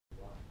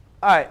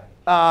All right.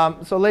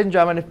 So ladies and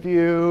gentlemen, I'm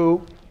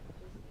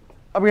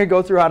going to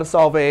go through how to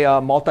solve a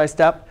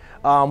multi-step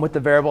with the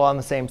variable on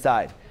the same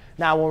side.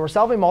 Now, when we're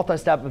solving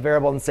multi-step, a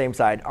variable on the same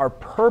side, our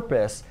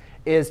purpose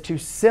is to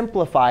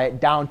simplify it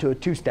down to a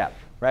two-step,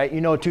 right? You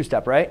know a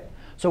two-step, right?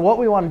 So what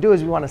we want to do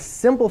is we want to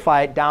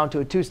simplify it down to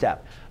a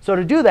two-step. So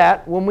to do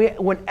that,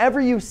 whenever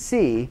you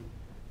see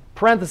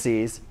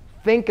parentheses,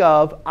 think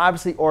of,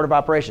 obviously, order of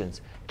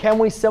operations. Can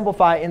we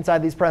simplify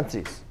inside these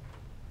parentheses?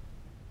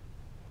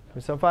 Can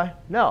we simplify?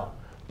 No.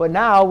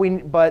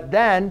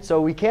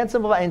 So we can't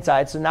simplify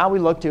inside. So now we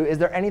look to, is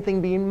there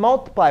anything being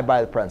multiplied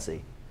by the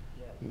parentheses?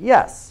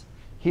 Yes.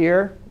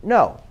 Here,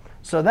 no.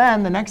 So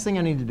then the next thing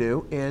I need to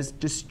do is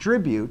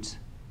distribute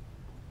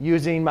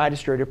using my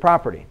distributive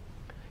property.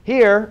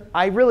 Here,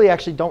 I really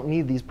actually don't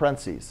need these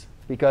parentheses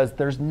because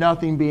there's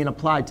nothing being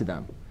applied to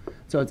them.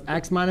 So it's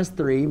x minus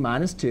 3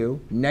 minus 2.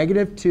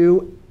 Negative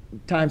 2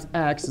 times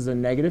x is a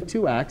negative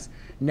 2x.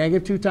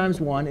 Negative 2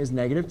 times 1 is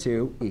negative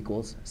 2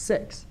 equals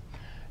 6.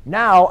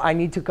 Now I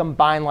need to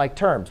combine like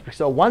terms.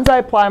 So once I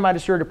apply my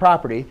distributive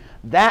property,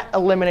 that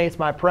eliminates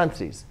my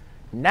parentheses.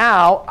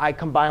 Now I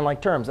combine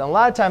like terms. And a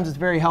lot of times it's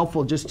very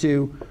helpful just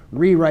to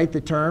rewrite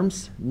the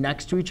terms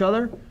next to each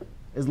other.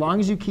 As long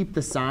as you keep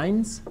the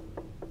signs,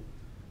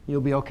 you'll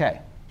be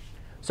OK.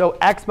 So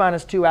x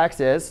minus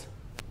 2x is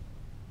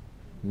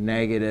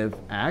negative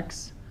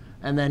x.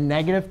 And then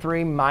negative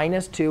 3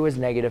 minus 2 is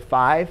negative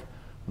 5.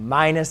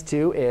 Minus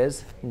 2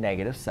 is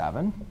negative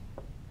 7.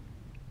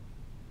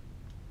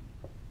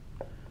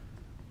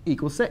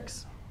 Equals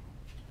 6.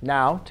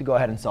 Now, to go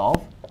ahead and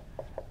solve,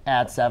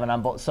 add 7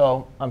 on both.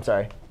 So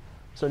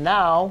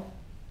now,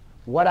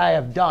 what I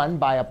have done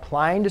by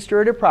applying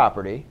distributive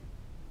property,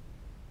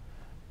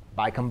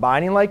 by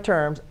combining like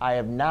terms, I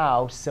have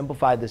now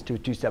simplified this to a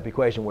two-step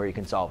equation where you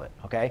can solve it.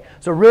 Okay?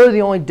 So really,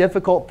 the only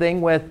difficult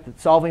thing with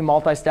solving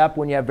multi-step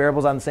when you have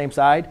variables on the same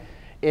side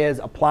is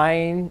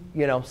applying,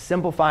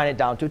 simplifying it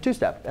down to a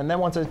two-step. And then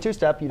once it's a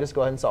two-step, you just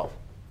go ahead and solve.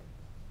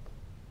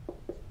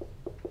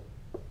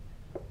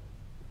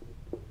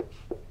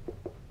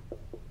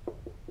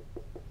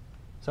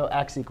 So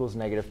x equals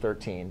negative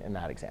 13 in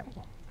that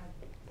example.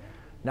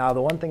 Now,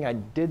 the one thing I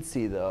did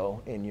see,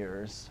 though, in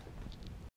yours